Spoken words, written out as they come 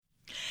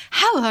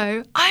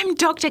Hello, I'm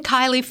Dr.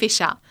 Kylie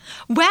Fisher.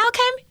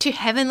 Welcome to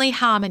Heavenly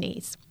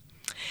Harmonies.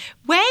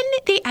 When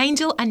the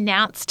angel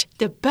announced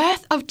the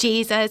birth of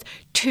Jesus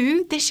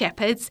to the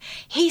shepherds,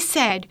 he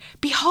said,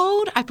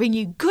 "Behold, I bring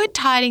you good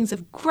tidings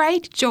of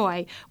great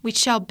joy, which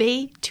shall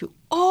be to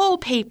all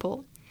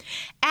people."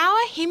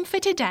 Our hymn for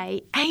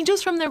today,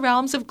 Angels from the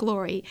Realms of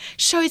Glory,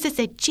 shows us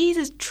that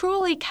Jesus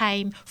truly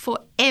came for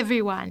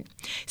everyone.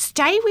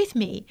 Stay with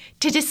me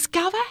to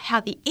discover how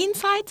the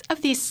insights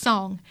of this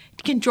song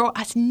can draw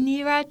us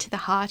nearer to the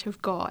heart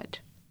of God.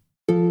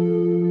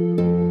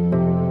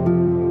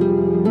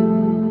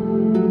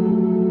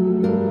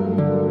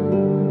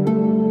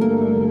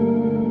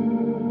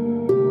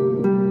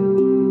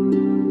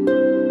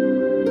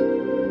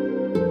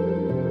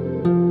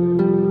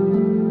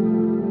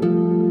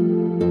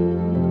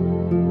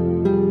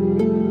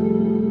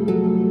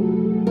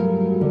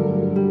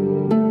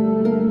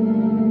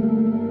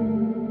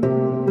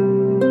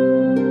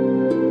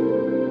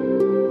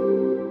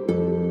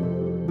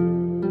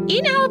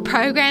 In our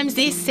programs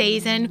this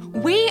season,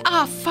 we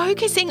are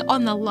focusing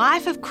on the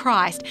life of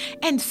Christ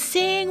and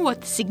seeing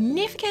what the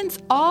significance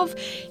of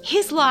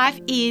his life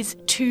is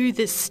to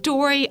the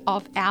story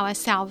of our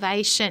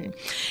salvation.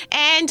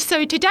 And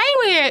so today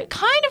we're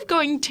kind of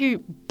going to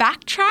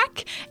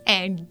backtrack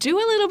and do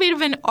a little bit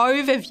of an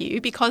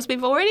overview because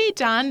we've already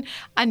done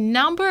a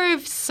number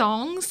of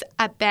songs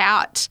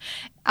about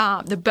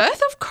the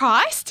birth of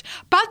Christ,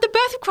 but the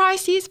birth of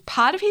Christ is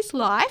part of his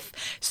life.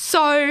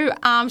 So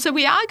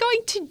we are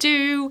going to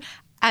do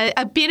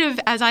a bit of,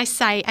 as I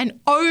say, an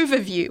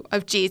overview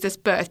of Jesus'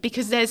 birth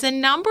because there's a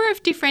number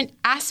of different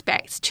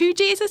aspects to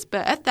Jesus'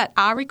 birth that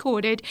are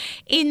recorded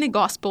in the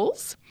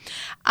Gospels.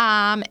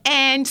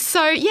 And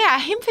so, yeah,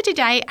 hymn for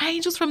today,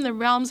 Angels from the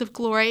Realms of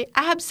Glory,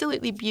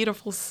 absolutely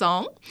beautiful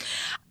song.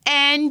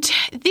 And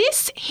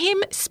this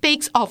hymn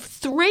speaks of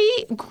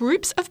three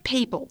groups of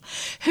people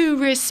who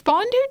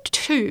responded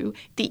to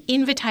the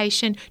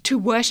invitation to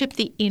worship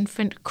the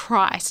infant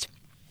Christ.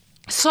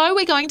 So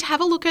we're going to have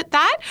a look at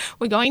that.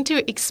 We're going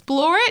to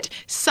explore it.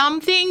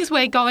 Some things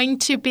we're going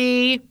to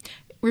be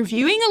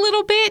reviewing a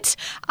little bit.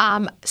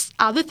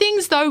 Other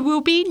things, though,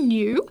 will be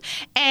new.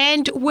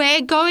 And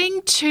we're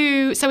going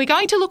to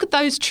look at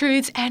those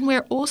truths, and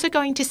we're also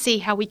going to see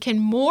how we can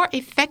more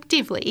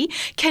effectively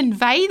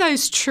convey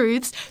those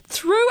truths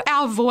through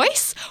our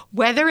voice,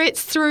 whether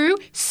it's through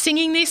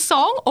singing this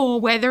song or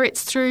whether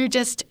it's through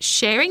just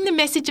sharing the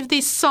message of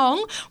this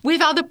song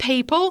with other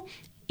people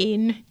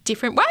in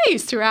different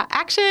ways, through our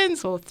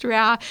actions or through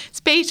our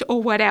speech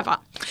or whatever.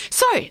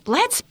 So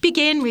let's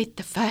begin with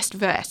the first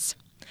verse.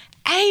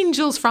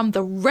 Angels from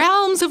the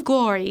realms of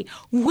glory,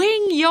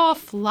 wing your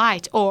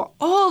flight o'er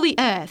all the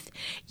earth.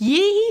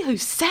 Ye who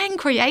sang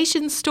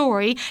creation's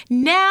story,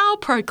 now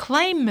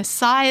proclaim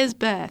Messiah's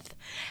birth.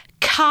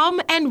 Come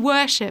and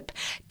worship,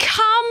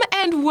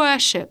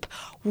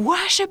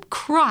 worship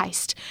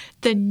Christ,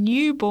 the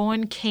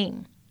newborn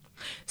King.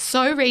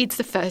 So reads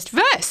the first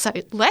verse. So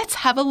let's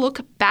have a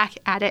look back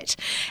at it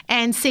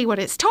and see what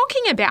it's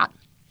talking about.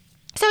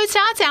 So it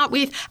starts out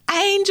with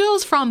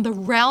angels from the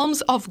realms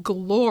of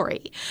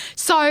glory.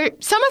 So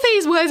some of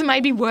these words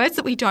may be words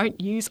that we don't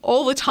use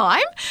all the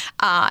time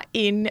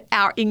in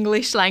our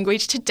English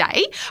language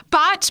today.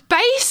 But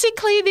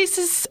basically this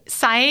is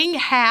saying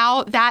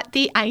how that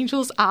the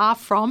angels are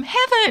from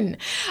heaven,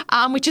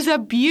 which is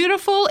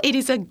it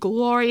is a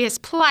glorious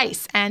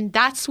place. And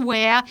that's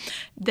where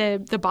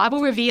the Bible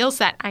reveals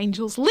that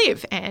angels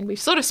live. And we've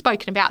sort of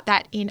spoken about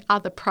that in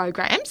other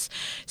programs.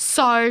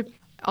 So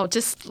I'll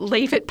just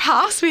leave it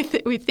pass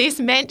with this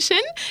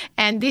mention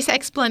and this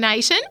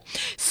explanation.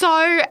 So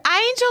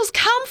angels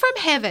come from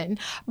heaven,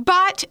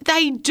 but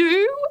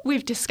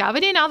we've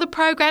discovered in other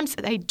programs,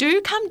 that they do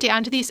come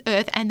down to this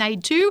earth and they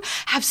do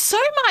have so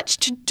much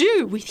to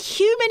do with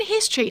human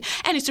history.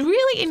 And it's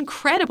really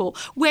incredible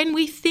when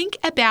we think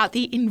about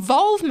the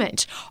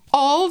involvement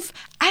of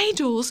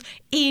angels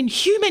in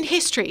human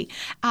history.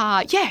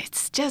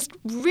 It's just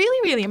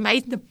really, really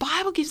amazing. The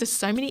Bible gives us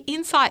so many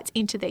insights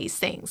into these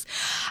things.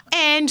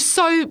 And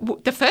so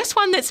the first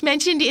one that's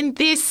mentioned in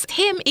this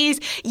hymn is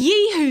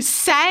ye who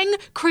sang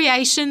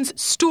creation's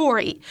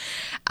story.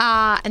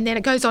 And then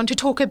it goes on to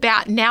talk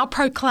about now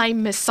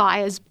proclaim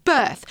Messiah's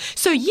birth.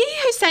 So ye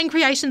who sang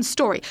creation's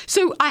story.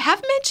 So I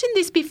have mentioned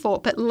this before,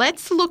 but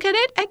let's look at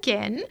it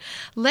again.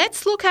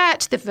 Let's look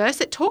at the verse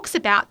that talks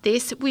about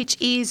this, which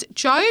is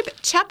Job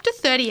chapter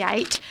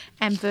 38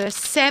 and verse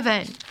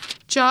 7.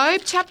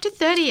 Job chapter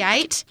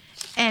 38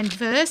 and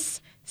verse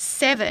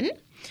 7.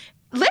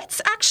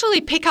 Let's actually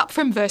pick up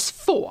from verse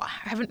 4.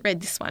 I haven't read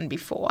this one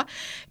before.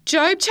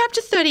 Job chapter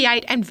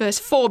 38 and verse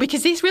 4,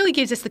 because this really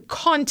gives us the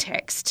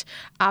context.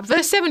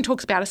 Verse 7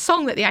 talks about a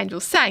song that the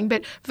angels sang,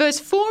 but verse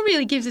 4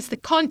 really gives us the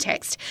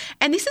context.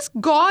 And this is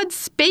God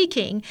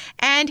speaking,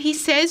 and he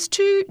says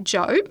to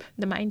Job,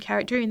 the main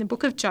character in the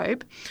book of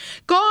Job,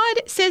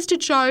 God says to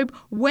Job,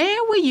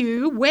 "Where were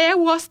you? Where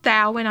wast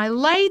thou when I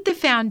laid the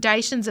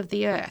foundations of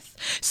the earth?"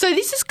 So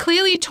this is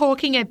clearly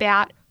talking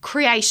about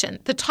creation,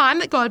 the time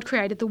that God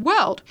created the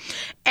world.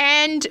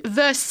 And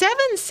verse 7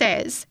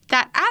 says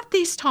that at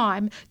this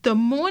time, the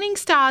morning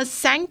stars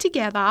sang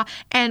together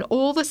and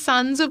all the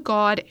sons of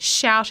God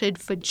shouted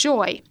for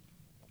joy.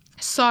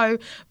 So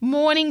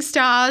morning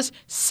stars,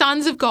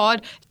 sons of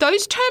God,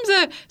 those terms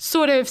are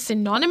sort of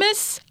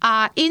synonymous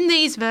in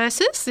these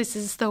verses. This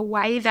is the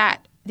way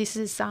that this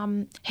is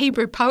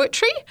Hebrew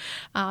poetry.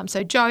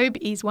 So Job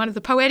is one of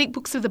the poetic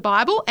books of the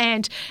Bible,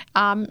 and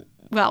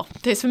well,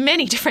 there's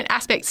many different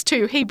aspects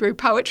to Hebrew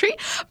poetry,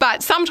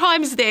 but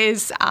sometimes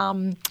there's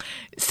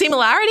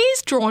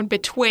similarities drawn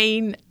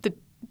between the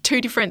two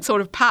different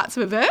sort of parts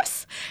of a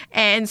verse.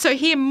 And so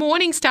here,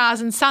 morning stars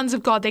and sons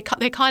of God,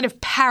 they're kind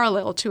of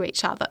parallel to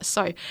each other.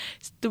 So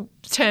the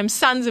term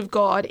sons of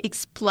God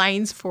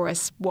explains for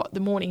us what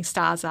the morning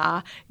stars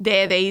are.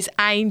 They're these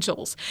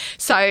angels.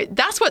 So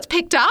that's what's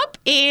picked up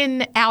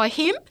in our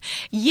hymn.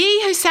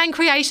 Ye who sang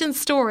creation's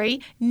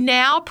story,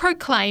 now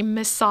proclaim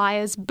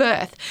Messiah's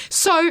birth.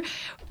 So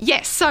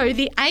yes, so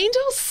the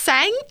angels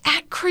sang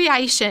at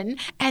creation,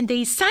 and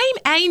these same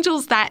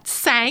angels that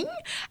sang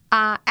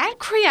at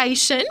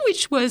creation,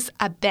 which was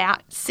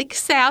about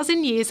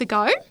 6,000 years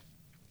ago,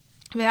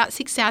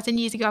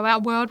 our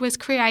world was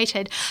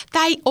created,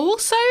 they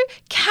also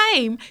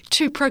came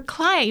to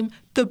proclaim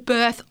the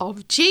birth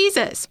of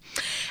Jesus.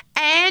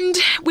 And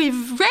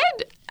we've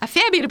read a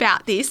fair bit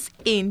about this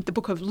in the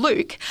book of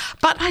Luke,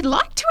 but I'd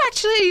like to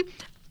actually,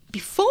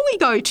 before we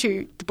go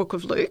to the book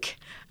of Luke,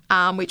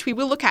 which we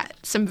will look at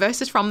some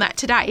verses from that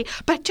today.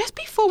 But just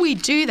before we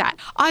do that,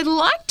 I'd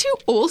like to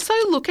also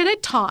look at a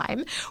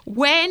time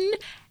when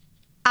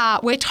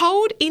we're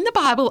told in the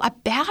Bible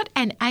about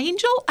an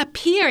angel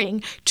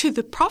appearing to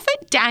the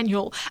prophet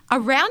Daniel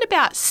around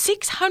about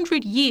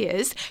 600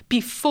 years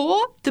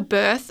before the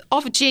birth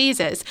of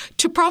Jesus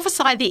to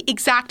prophesy the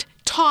exact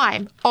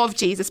time of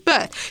Jesus'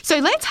 birth. So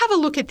let's have a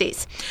look at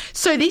this.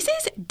 So this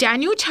is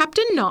Daniel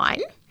chapter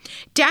 9.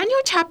 Daniel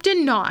chapter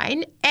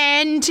 9,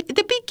 and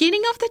the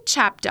beginning of the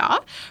chapter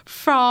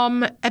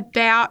from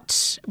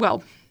about,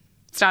 well,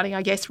 starting,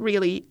 I guess,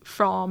 really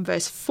from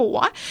verse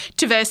 4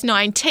 to verse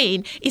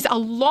 19 is a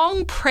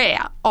long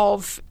prayer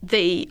of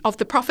the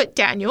prophet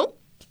Daniel.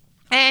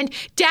 And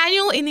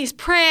Daniel in this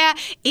prayer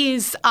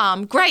is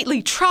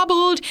greatly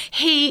troubled.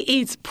 He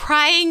is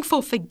praying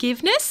for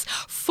forgiveness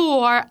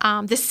for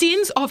the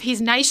sins of his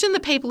nation, the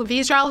people of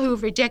Israel who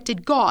have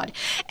rejected God.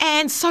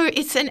 And so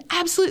it's an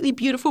absolutely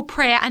beautiful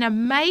prayer, an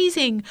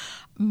amazing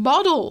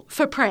model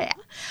for prayer.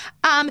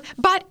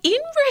 But in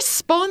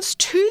response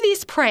to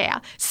this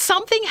prayer,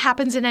 something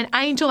happens and an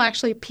angel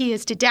actually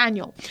appears to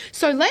Daniel.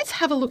 So let's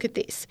have a look at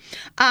this.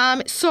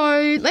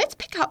 So let's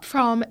pick up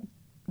from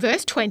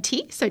verse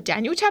 20, so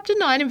Daniel chapter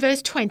 9 and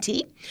verse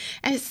 20,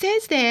 and it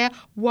says there,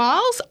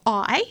 whilst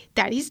I,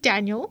 that is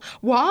Daniel,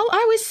 while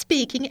I was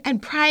speaking and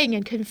praying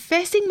and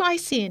confessing my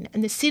sin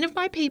and the sin of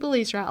my people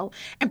Israel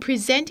and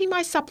presenting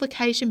my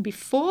supplication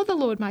before the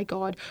Lord my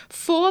God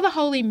for the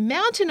holy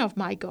mountain of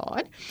my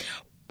God,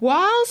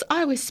 whilst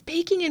I was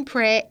speaking in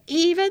prayer,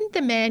 even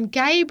the man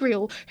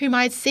Gabriel, whom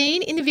I had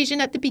seen in the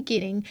vision at the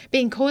beginning,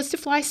 being caused to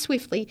fly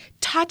swiftly,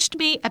 touched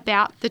me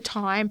about the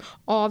time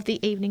of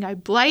the evening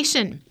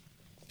oblation.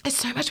 There's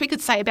so much we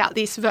could say about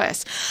this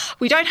verse.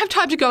 We don't have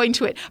time to go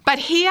into it. But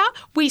here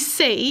we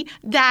see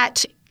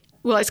that,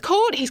 well,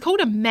 he's called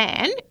a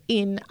man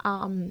in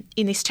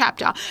this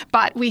chapter,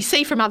 but we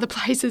see from other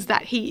places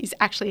that he is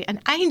actually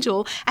an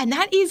angel, and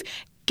that is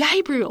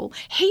Gabriel.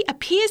 He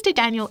appears to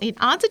Daniel in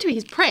answer to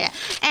his prayer.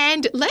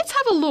 And let's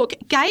have a look.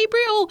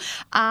 Gabriel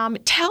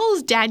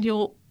tells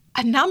Daniel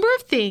a number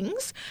of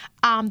things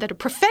that are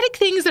prophetic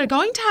things that are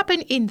going to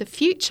happen in the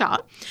future,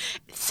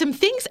 some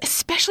things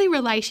especially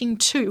relating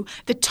to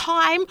the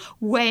time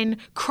when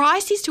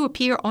Christ is to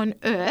appear on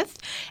earth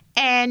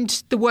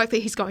and the work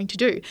that he's going to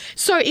do.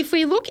 So if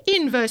we look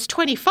in verse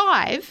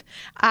 25,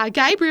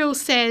 Gabriel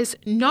says,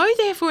 know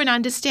therefore and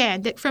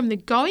understand that from the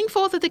going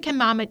forth of the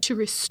commandment to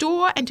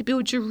restore and to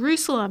build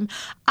Jerusalem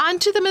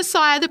unto the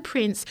Messiah the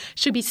Prince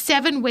should be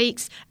 7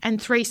 weeks and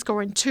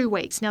 62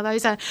 weeks. Now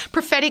those are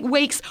prophetic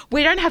weeks.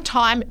 We don't have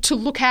time to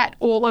look at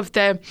all of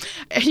the,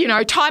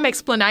 time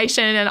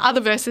explanation and other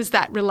verses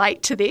that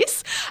relate to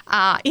this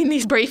in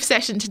this brief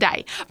session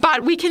today.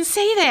 But we can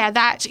see there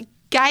that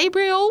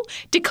Gabriel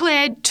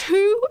declared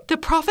to the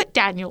prophet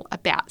Daniel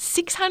about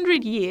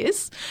 600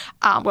 years,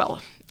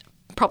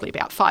 probably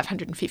about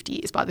 550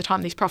 years by the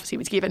time this prophecy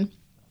was given,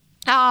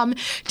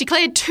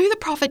 declared to the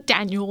prophet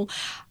Daniel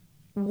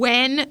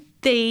when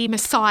the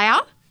Messiah,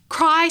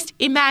 Christ,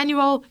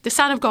 Emmanuel, the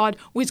Son of God,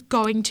 was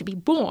going to be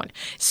born.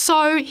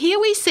 So here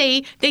we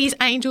see these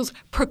angels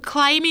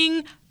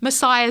proclaiming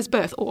Messiah's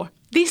birth, or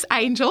this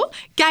angel,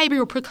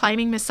 Gabriel,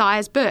 proclaiming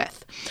Messiah's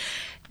birth.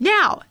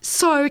 Now,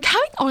 so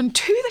coming on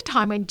to the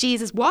time when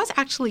Jesus was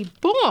actually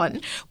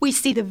born, we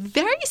see the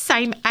very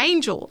same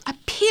angel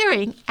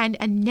appearing and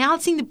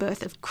announcing the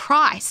birth of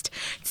Christ.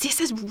 This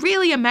is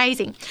really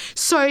amazing.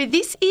 So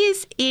this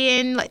is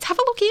let's have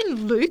a look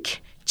in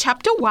Luke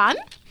chapter 1.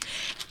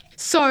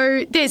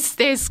 So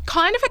there's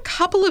kind of a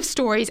couple of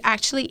stories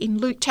actually in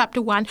Luke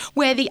chapter 1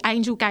 where the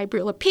angel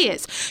Gabriel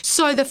appears.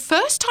 So the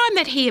first time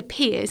that he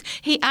appears,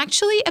 he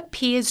actually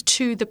appears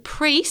to a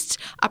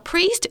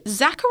priest,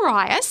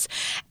 Zacharias,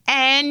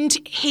 and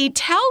he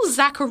tells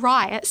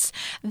Zacharias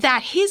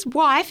that his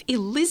wife,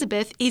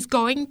 Elizabeth, is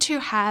going to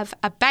have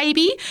a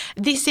baby.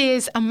 This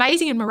is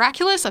amazing and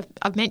miraculous.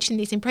 I've mentioned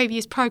this in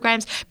previous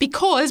programs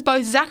because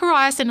both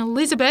Zacharias and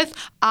Elizabeth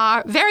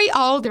are very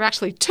old. They're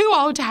actually too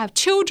old to have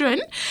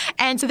children.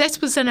 And so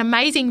this was an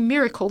amazing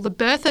miracle. The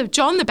birth of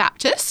John the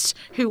Baptist,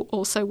 who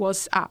also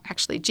was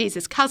actually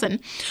Jesus' cousin,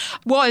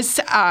 was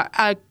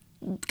a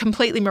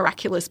completely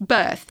miraculous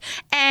birth.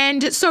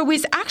 And so it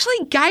was actually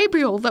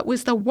Gabriel that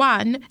was the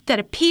one that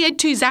appeared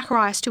to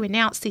Zacharias to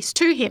announce this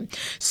to him.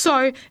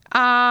 So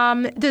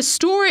this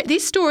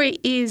story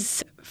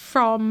is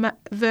from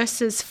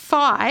verses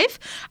 5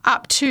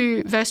 up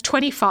to verse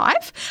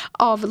 25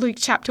 of Luke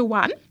chapter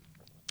 1.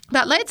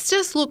 But let's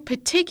just look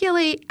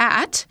particularly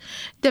at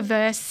the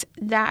verse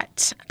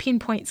that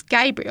pinpoints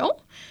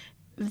Gabriel.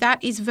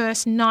 That is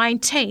verse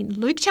 19.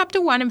 Luke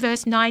chapter 1 and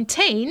verse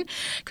 19,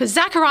 because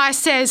Zacharias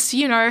says,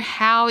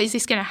 how is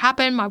this going to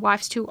happen? My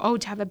wife's too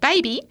old to have a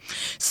baby.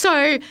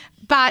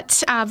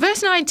 But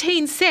verse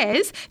 19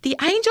 says, the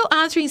angel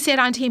answering said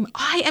unto him,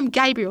 I am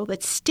Gabriel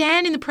that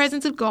stand in the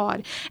presence of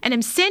God, and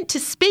am sent to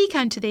speak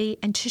unto thee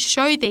and to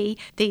show thee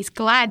these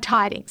glad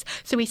tidings.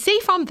 So we see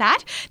from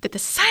that the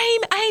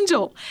same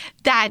angel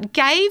that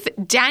gave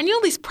Daniel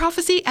this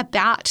prophecy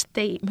about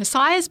the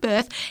Messiah's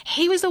birth,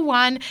 he was the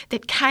one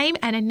that came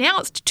and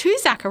announced to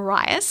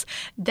Zacharias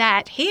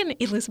that he and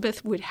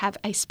Elizabeth would have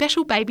a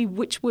special baby,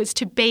 which was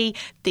to be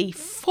the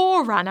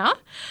forerunner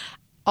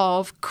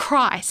of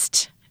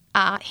Christ.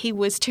 He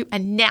was to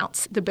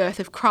announce the birth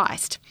of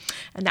Christ,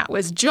 and that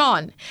was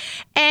John.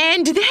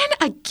 And then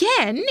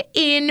again,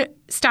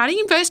 starting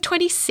in verse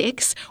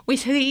 26, we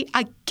see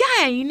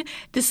again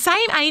the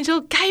same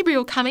angel,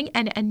 Gabriel, coming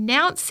and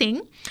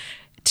announcing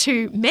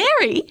to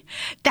Mary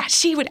that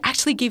she would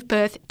actually give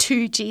birth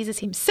to Jesus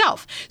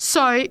himself.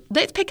 So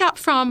let's pick up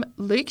from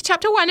Luke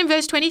chapter 1 and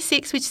verse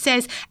 26, which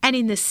says, and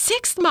in the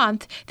 6th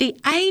month, the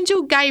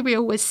angel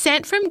Gabriel was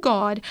sent from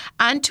God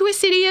unto a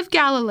city of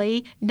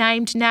Galilee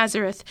named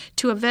Nazareth,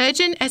 to a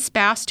virgin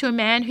espoused to a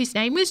man whose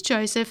name was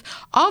Joseph,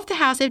 of the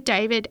house of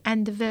David,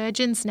 and the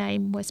virgin's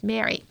name was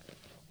Mary.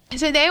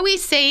 So there we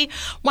see,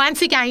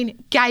 once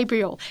again,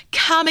 Gabriel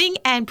coming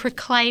and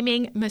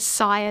proclaiming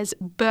Messiah's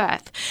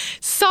birth.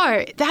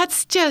 So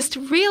that's just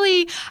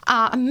really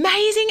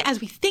amazing as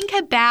we think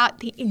about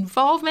the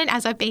involvement,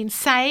 as I've been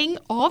saying,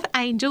 of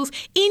angels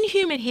in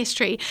human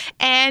history.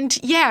 And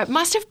it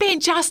must have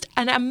been just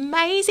an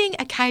amazing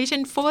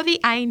occasion for the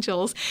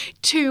angels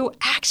to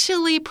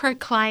actually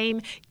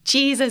proclaim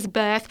Jesus'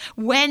 birth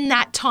when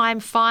that time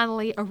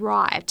finally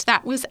arrived.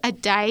 That was a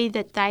day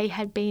that they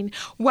had been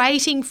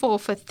waiting for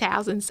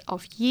thousands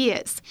of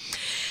years.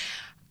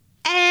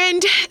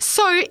 And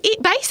so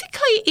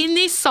basically in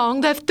this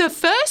song, the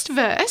first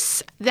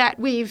verse that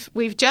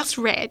we've just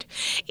read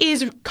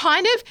is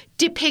kind of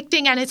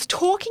depicting, and it's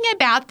talking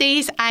about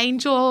these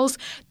angels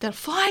that are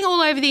flying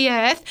all over the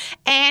earth,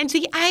 and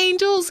the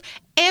angels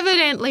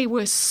evidently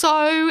were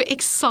so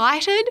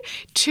excited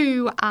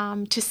to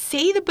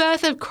see the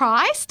birth of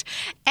Christ,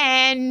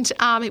 and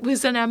it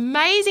was an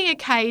amazing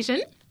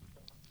occasion,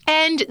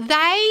 and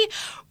they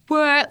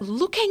were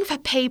looking for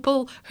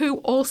people who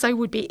also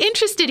would be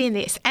interested in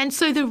this. And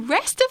so the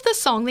rest of the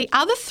song, the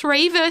other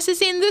 3 verses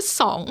in the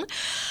song,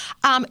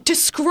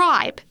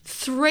 describe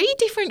 3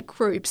 different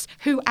groups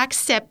who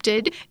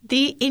accepted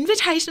the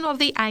invitation of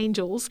the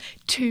angels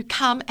to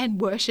come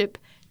and worship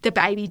the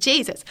baby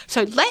Jesus.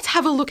 So let's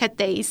have a look at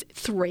these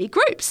 3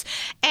 groups.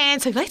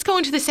 And so let's go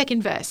on to the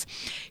second verse.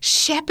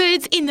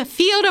 Shepherds in the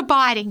field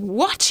abiding,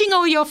 watching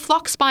all your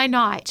flocks by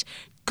night.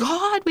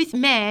 God with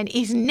man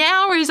is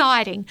now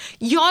residing.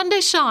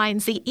 Yonder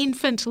shines the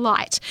infant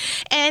light.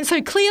 And so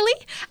clearly,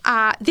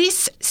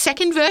 this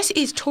second verse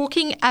is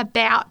talking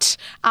about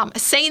a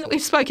scene that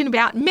we've spoken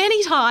about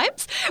many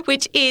times,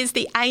 which is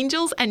the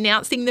angels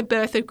announcing the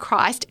birth of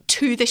Christ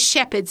to the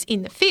shepherds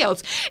in the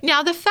fields.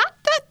 Now, the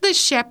fact that the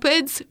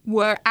shepherds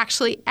were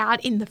actually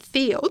out in the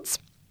fields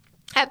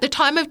at the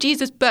time of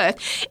Jesus'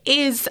 birth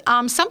is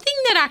something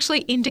that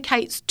actually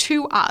indicates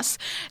to us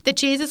that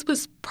Jesus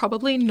was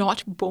probably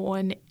not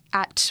born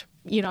at,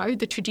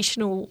 the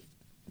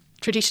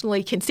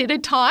traditionally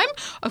considered time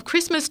of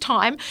Christmas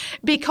time,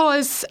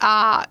 because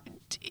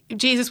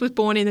Jesus was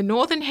born in the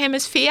northern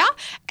hemisphere,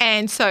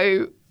 and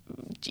so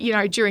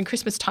during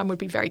Christmas time would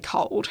be very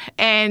cold.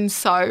 And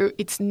so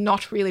it's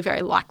not really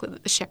very likely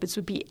that the shepherds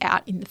would be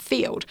out in the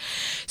field.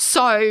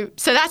 So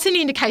that's an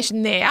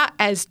indication there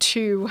as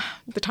to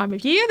the time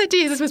of year that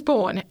Jesus was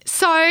born.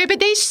 So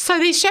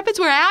these shepherds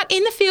were out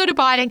in the field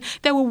abiding.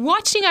 They were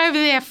watching over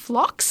their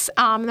flocks.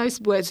 Those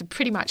words are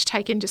pretty much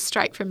taken just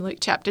straight from Luke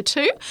chapter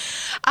 2.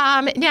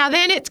 Now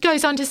then it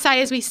goes on to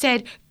say, as we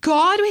said,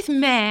 God with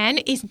man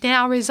is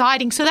now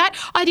residing. So that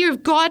idea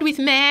of God with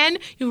man,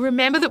 you'll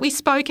remember that we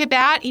spoke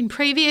about in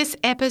previous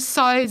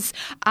episodes,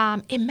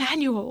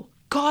 Emmanuel,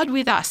 God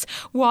with us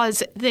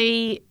was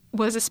a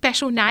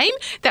special name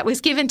that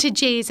was given to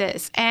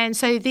Jesus. And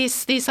so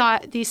these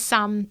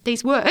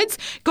words,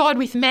 God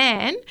with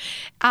man,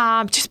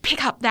 just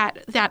pick up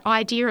that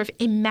idea of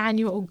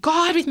Emmanuel.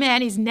 God with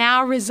man is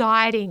now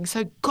residing.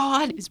 So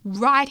God is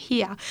right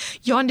here.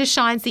 Yonder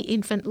shines the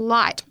infant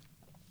light.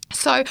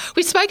 So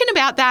we've spoken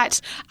about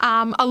that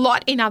a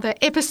lot in other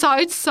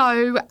episodes.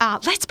 So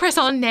let's press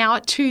on now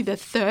to the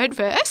third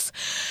verse.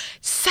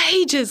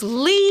 Sages,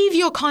 leave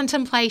your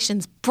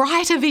contemplations,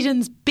 brighter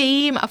visions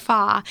beam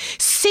afar.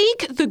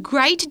 Seek the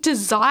great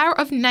desire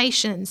of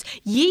nations.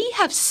 Ye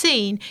have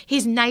seen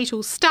his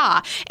natal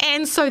star.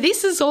 And so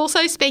this is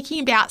also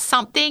speaking about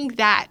something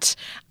that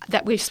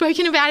we've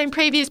spoken about in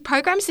previous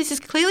programs. This is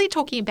clearly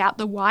talking about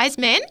the wise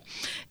men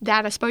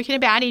that are spoken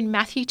about in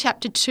Matthew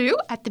chapter 2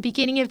 at the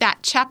beginning of that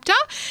chapter.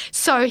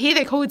 So here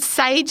they're called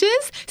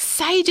sages.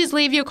 Sages,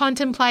 leave your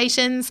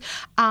contemplations,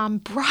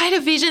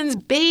 brighter visions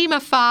beam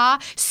afar.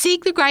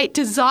 Seek the great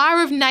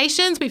desire of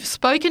nations. We've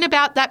spoken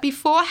about that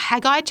before.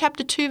 Haggai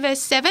chapter 2 verse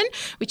 7,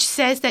 which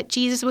says that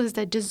Jesus was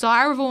the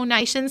desire of all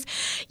nations.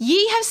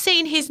 Ye have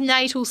seen his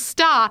natal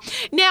star.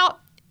 Now,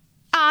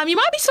 you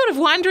might be sort of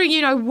wondering,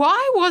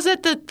 why was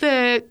it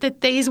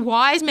that these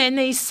wise men,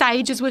 these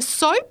sages, were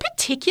so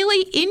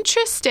particularly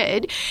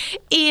interested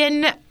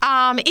in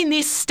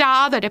this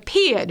star that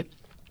appeared?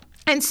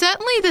 And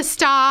certainly the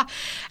star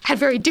had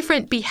very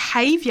different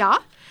behaviour.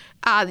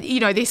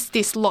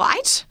 This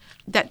light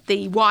that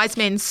the wise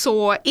men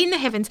saw in the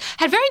heavens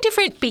had very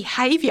different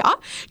behaviour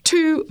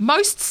to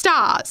most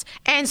stars.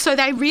 And so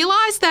they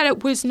realised that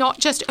it was not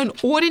just an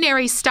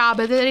ordinary star,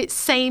 but that it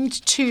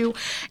seemed to,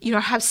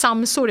 have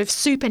some sort of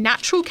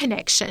supernatural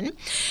connection.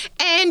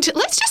 And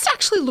let's just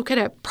actually look at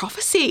a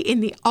prophecy in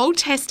the Old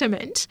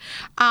Testament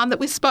that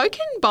was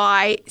spoken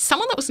by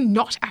someone that was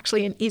not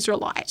actually an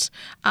Israelite.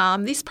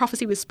 This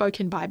prophecy was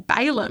spoken by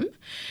Balaam,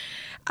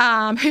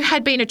 who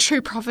had been a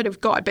true prophet of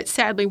God, but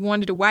sadly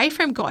wandered away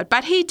from God.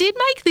 But he did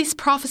make this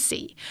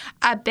prophecy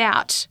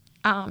about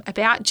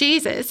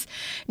Jesus.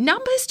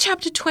 Numbers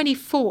chapter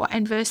 24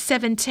 and verse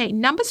 17.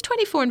 Numbers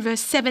 24 and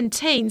verse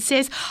 17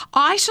 says,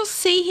 I shall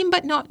see him,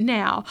 but not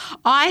now.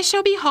 I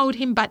shall behold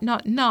him, but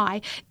not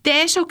nigh.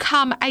 There shall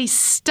come a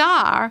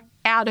star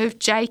out of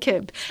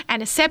Jacob,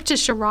 and a scepter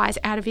shall rise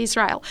out of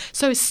Israel.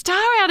 So a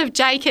star out of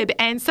Jacob.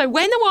 And so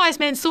when the wise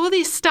men saw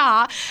this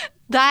star,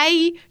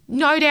 they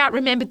no doubt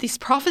remembered this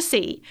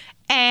prophecy,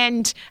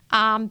 and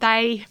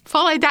they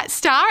followed that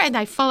star, and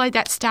they followed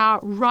that star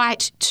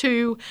right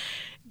to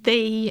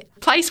the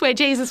place where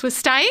Jesus was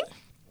staying,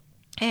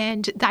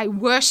 and they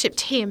worshipped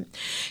him.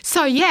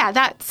 So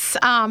that's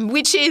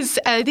which is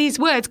these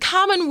words,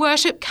 come and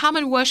worship,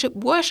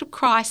 worship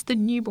Christ, the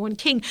newborn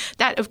King.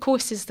 That, of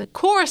course, is the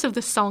chorus of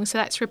the song, so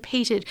that's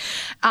repeated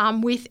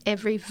with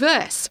every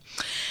verse.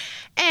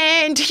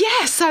 And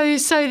so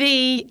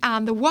the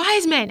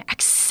wise men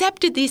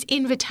accepted this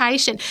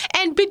invitation.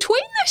 And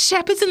between the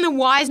shepherds and the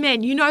wise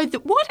men,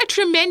 what a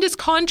tremendous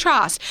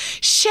contrast.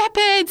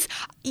 Shepherds,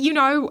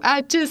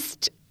 are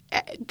just,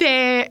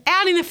 they're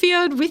out in the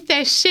field with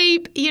their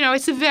sheep.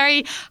 It's a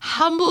very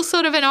humble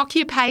sort of an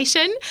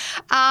occupation.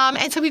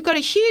 And so we've got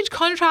a huge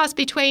contrast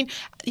between,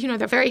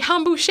 the very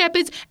humble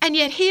shepherds, and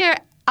yet here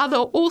are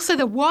also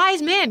the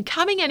wise men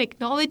coming and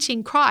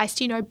acknowledging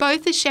Christ.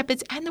 Both the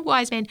shepherds and the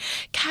wise men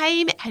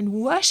came and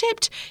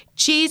worshipped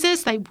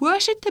Jesus. They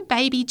worshipped the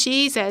baby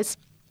Jesus.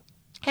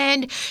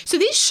 And so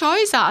this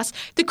shows us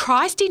that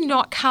Christ did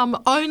not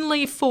come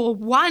only for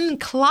one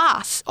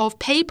class of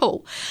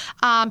people.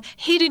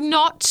 He did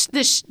not,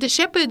 the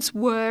shepherds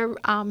were,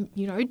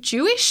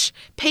 Jewish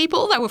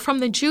people. They were from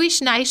the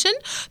Jewish nation.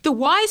 The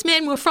wise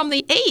men were from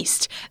the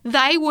East.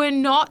 They were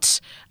not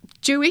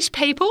Jewish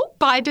people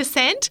by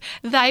descent.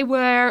 They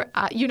were,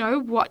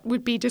 what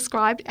would be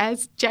described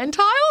as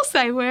Gentiles.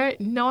 They were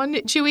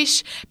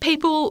non-Jewish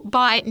people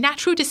by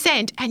natural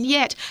descent, and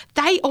yet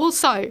they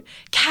also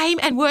came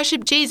and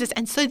worshipped Jesus.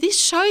 And so this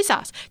shows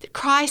us that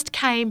Christ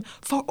came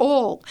for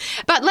all.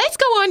 But let's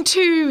go on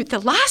to the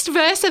last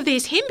verse of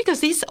this hymn,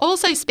 because this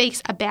also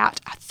speaks about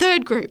a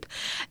third group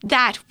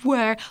that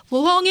were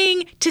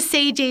longing to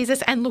see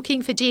Jesus and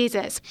looking for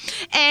Jesus.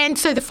 And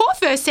so the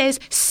fourth verse says,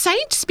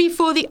 saints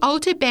before the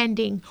altar bending,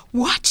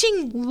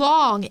 watching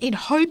long in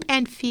hope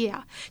and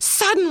fear.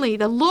 Suddenly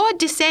the Lord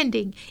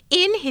descending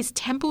in his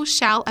temple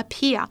shall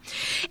appear.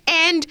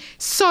 And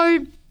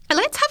so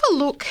let's have a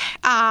look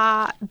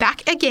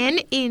back again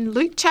in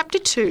Luke chapter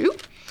 2.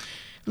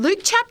 Luke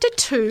chapter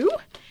 2,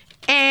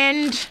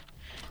 and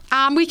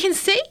we can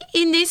see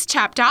in this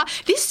chapter,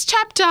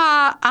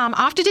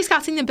 after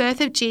discussing the birth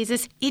of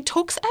Jesus, it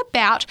talks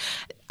about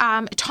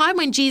a time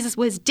when Jesus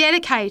was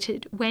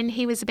dedicated, when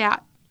he was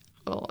about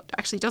Bible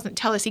actually doesn't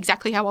tell us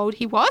exactly how old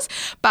he was,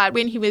 but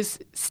when he was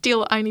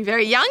still only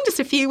very young, just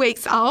a few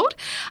weeks old,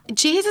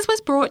 Jesus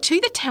was brought to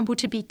the temple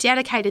to be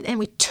dedicated, and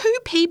with two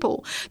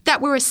people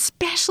that were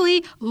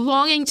especially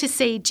longing to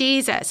see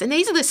Jesus. And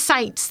these are the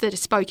saints that are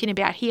spoken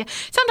about here.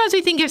 Sometimes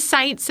we think of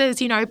saints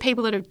as,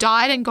 people that have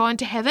died and gone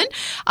to heaven.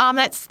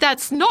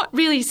 That's not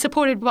really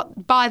supported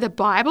by the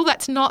Bible.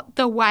 That's not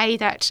the way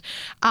that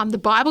the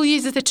Bible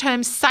uses the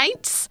term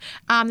saints.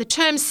 The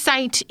term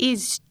saint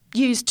is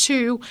used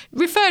to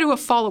refer to a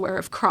follower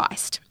of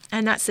Christ.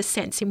 And that's the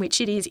sense in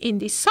which it is in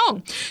this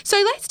song. So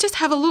let's just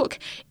have a look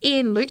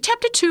in Luke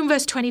chapter 2 and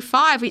verse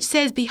 25, which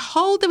says,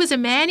 "Behold, there was a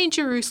man in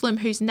Jerusalem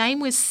whose name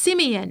was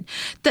Simeon.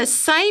 The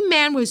same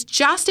man was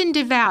just and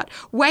devout,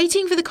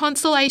 waiting for the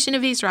consolation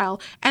of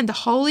Israel, and the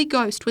Holy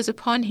Ghost was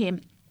upon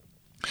him.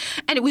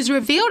 And it was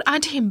revealed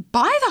unto him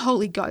by the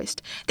Holy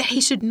Ghost that he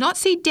should not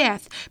see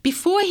death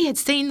before he had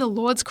seen the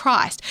Lord's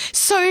Christ."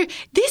 So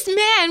this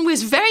man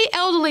was very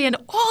elderly, and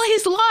all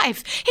his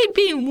life he'd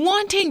been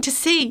wanting to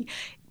see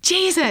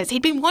Jesus.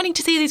 He'd been wanting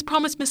to see this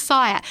promised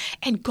Messiah,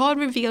 and God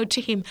revealed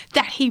to him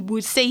that he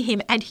would see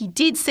him, and he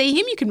did see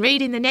him. You can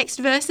read in the next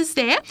verses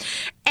there.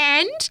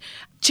 And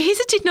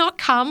Jesus did not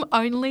come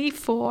only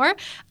for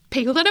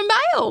people that are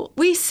male.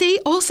 We see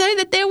also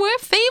that there were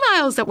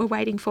females that were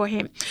waiting for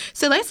him.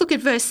 So let's look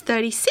at verse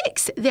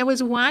 36. "There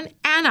was one,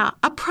 Anna,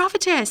 a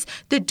prophetess,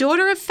 the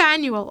daughter of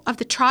Phanuel of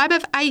the tribe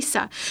of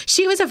Aser.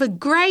 She was of a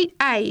great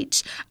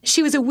age.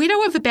 She was a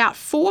widow of about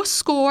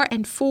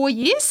 84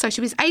 years, so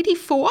she was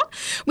 84,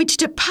 which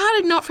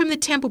departed not from the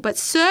temple, but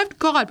served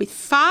God with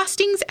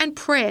fastings and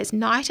prayers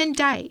night and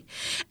day.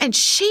 And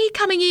she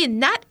coming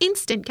in that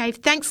instant gave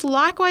thanks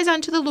likewise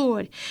unto the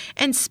Lord,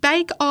 and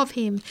spake of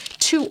him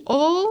to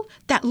all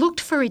that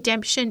looked for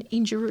redemption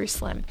in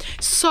Jerusalem."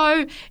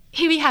 So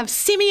here we have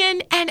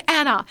Simeon and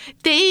Anna.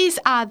 These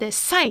are the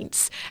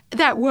saints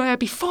that were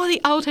before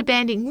the altar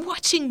bending,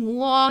 watching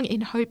long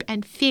in hope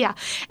and fear.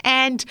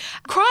 And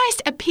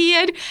Christ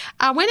appeared,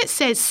 when it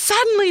says,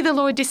 "Suddenly the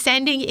Lord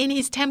descending in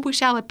his temple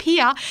shall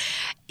appear,"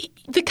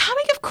 the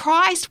coming of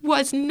Christ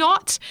was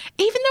not,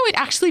 even though it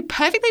actually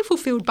perfectly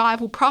fulfilled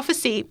Bible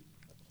prophecy,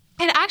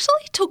 it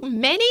actually took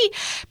many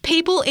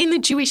people in the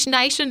Jewish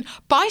nation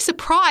by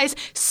surprise,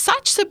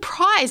 such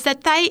surprise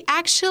that they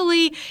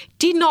actually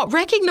did not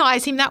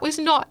recognize him. That was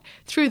not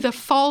through the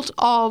fault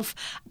of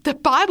the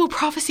Bible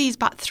prophecies,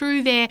 but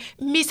through their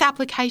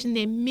misapplication,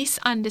 their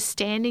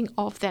misunderstanding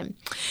of them.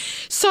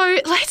 So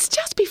let's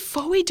just,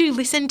 before we do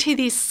listen to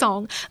this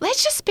song,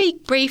 let's just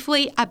speak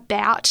briefly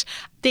about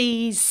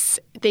these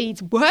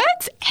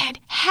words and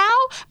how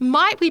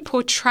might we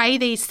portray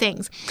these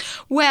things.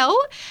 Well,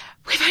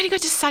 we've only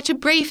got just such a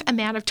brief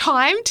amount of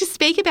time to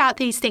speak about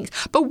these things.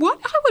 But what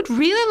I would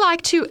really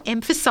like to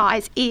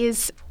emphasize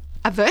is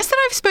a verse that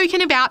I've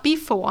spoken about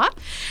before,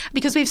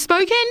 because we've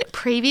spoken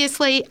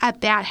previously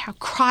about how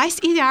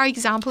Christ is our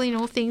example in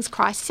all things.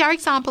 Christ is our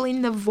example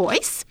in the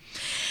voice.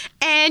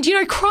 And,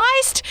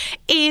 Christ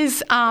is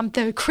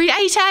the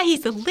creator.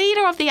 He's the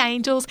leader of the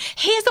angels.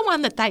 He's the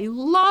one that they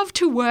love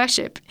to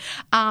worship.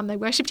 They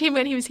worshipped him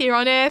when he was here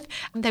on earth.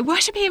 They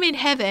worship him in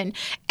heaven.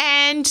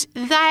 And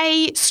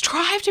they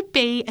strive to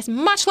be as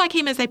much like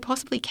him as they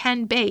possibly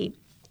can be.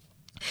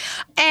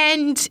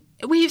 And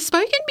we've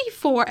spoken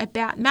before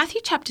about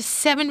Matthew chapter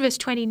 7, verse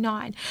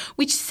 29,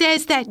 which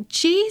says that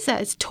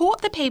Jesus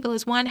taught the people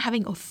as one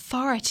having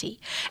authority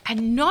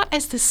and not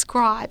as the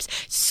scribes.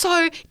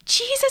 So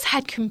Jesus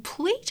had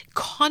complete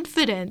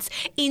confidence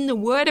in the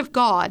word of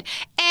God.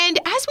 And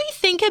as we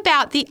think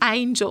about the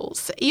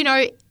angels,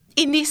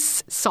 in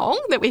this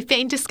song that we've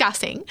been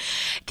discussing,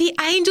 the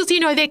angels,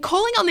 they're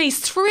calling on these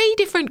three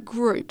different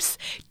groups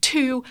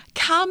to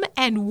come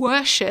and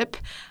worship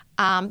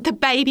the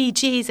baby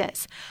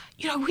Jesus.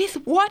 With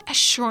what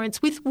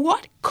assurance, with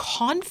what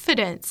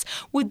confidence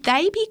would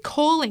they be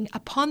calling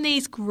upon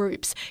these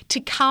groups to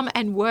come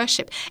and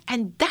worship?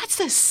 And that's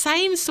the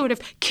same sort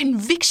of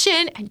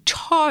conviction and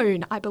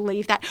tone, I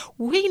believe, that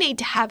we need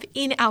to have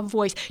in our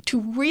voice to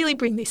really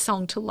bring this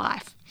song to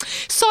life.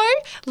 So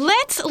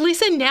let's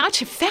listen now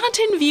to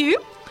Fountain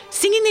View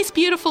singing this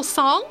beautiful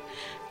song,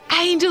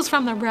 Angels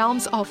from the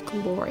Realms of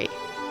Glory.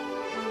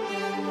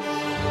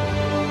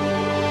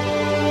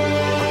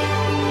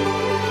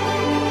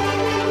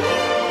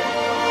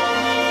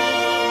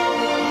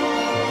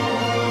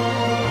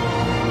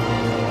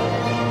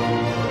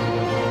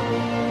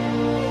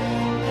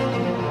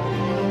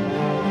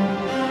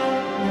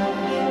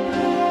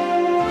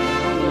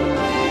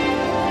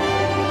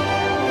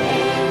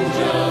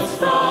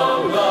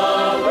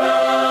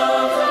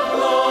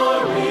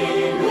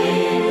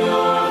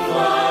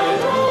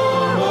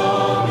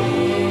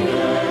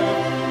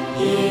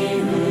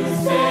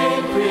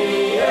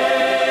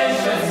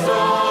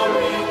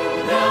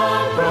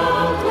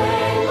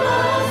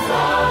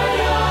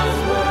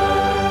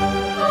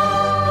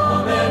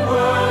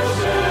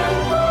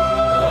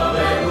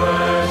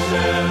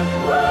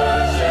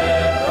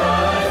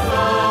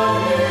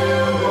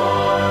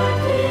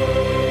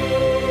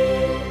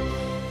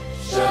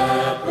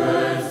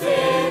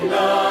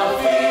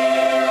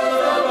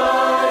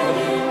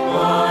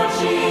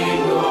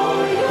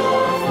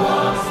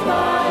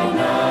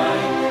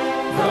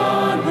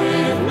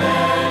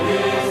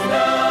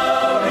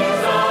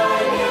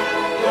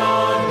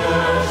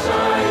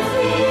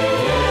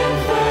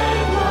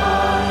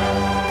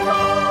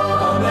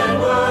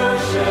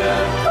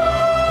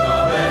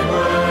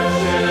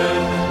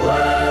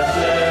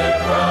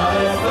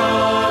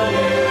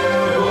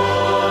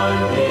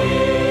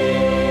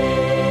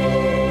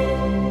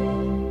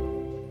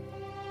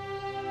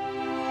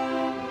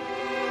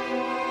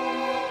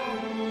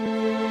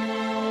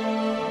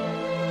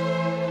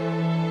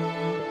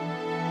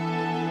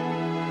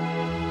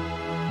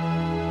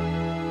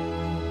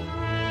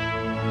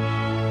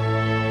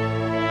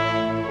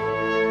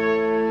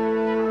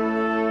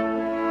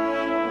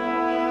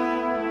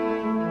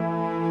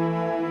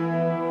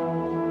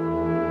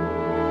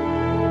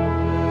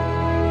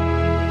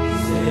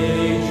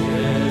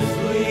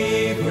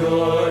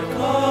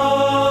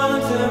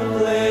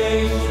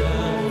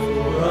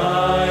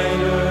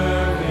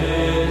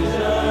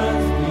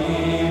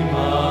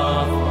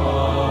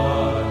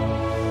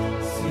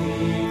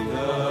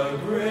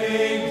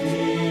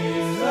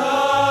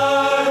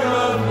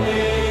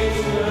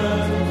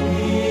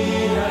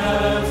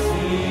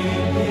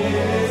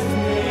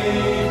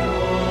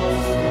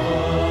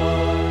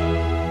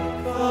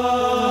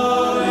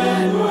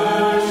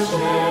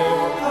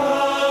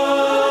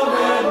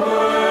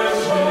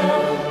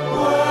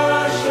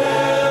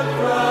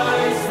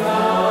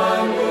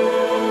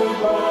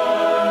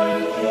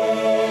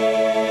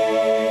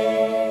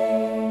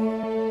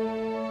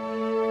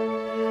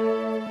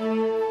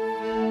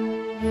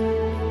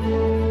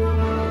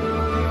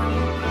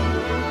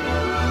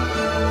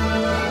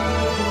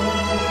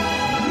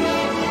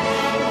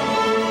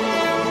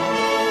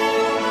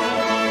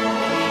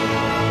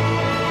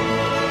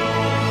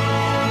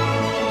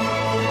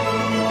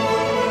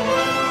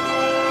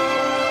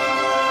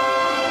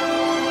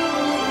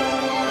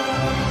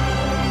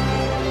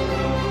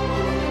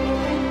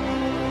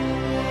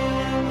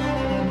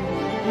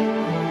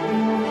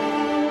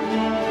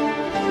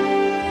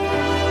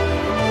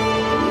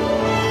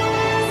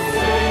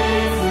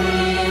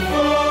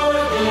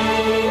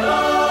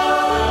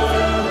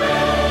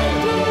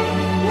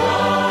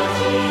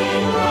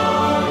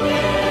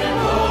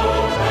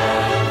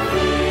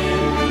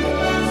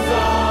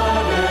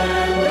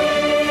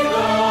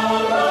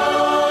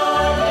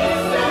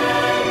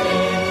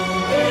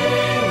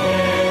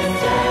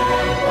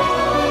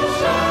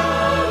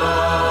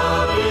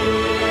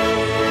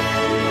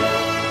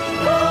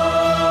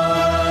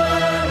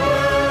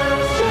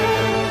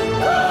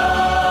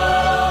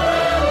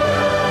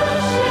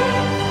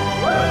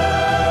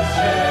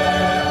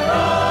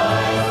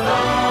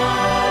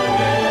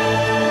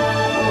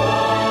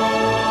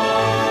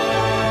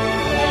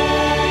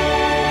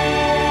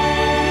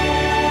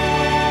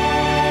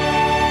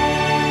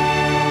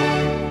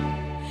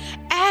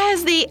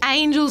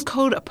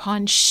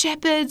 upon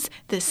shepherds,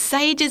 the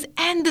sages,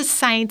 and the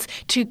saints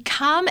to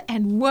come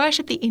and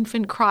worship the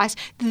infant Christ,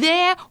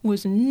 there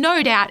was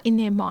no doubt in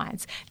their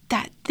minds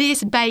that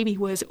this baby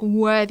was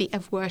worthy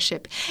of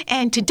worship.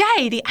 And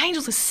today, the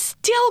angels are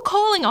still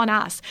calling on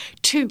us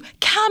to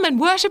come and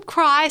worship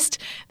Christ.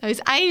 Those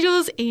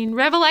angels in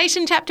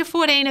Revelation chapter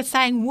 14 are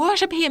saying,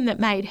 worship him that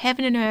made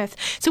heaven and earth.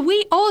 So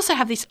we also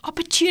have this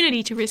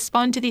opportunity to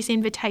respond to this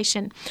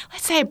invitation.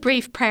 Let's say a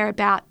brief prayer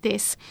about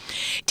this.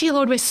 Dear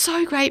Lord, we're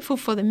so grateful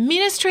for the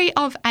ministry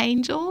of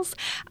angels.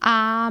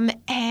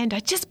 And I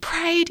just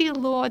pray, dear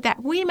Lord,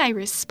 that we may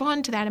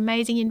respond to that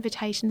amazing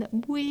invitation,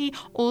 that we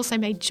also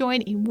may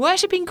join in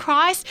worshipping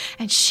Christ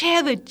and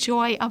share the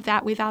joy of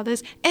that with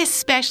others,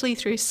 especially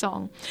through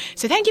song.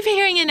 So thank you for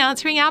hearing and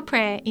answering our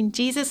prayer. In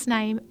Jesus'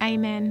 name,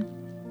 amen.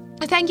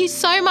 Thank you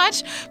so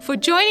much for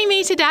joining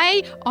me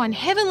today on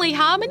Heavenly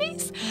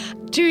Harmonies.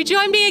 Do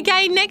join me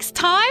again next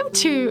time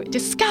to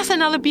discuss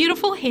another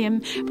beautiful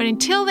hymn. But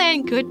until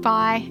then,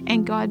 goodbye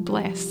and God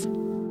bless.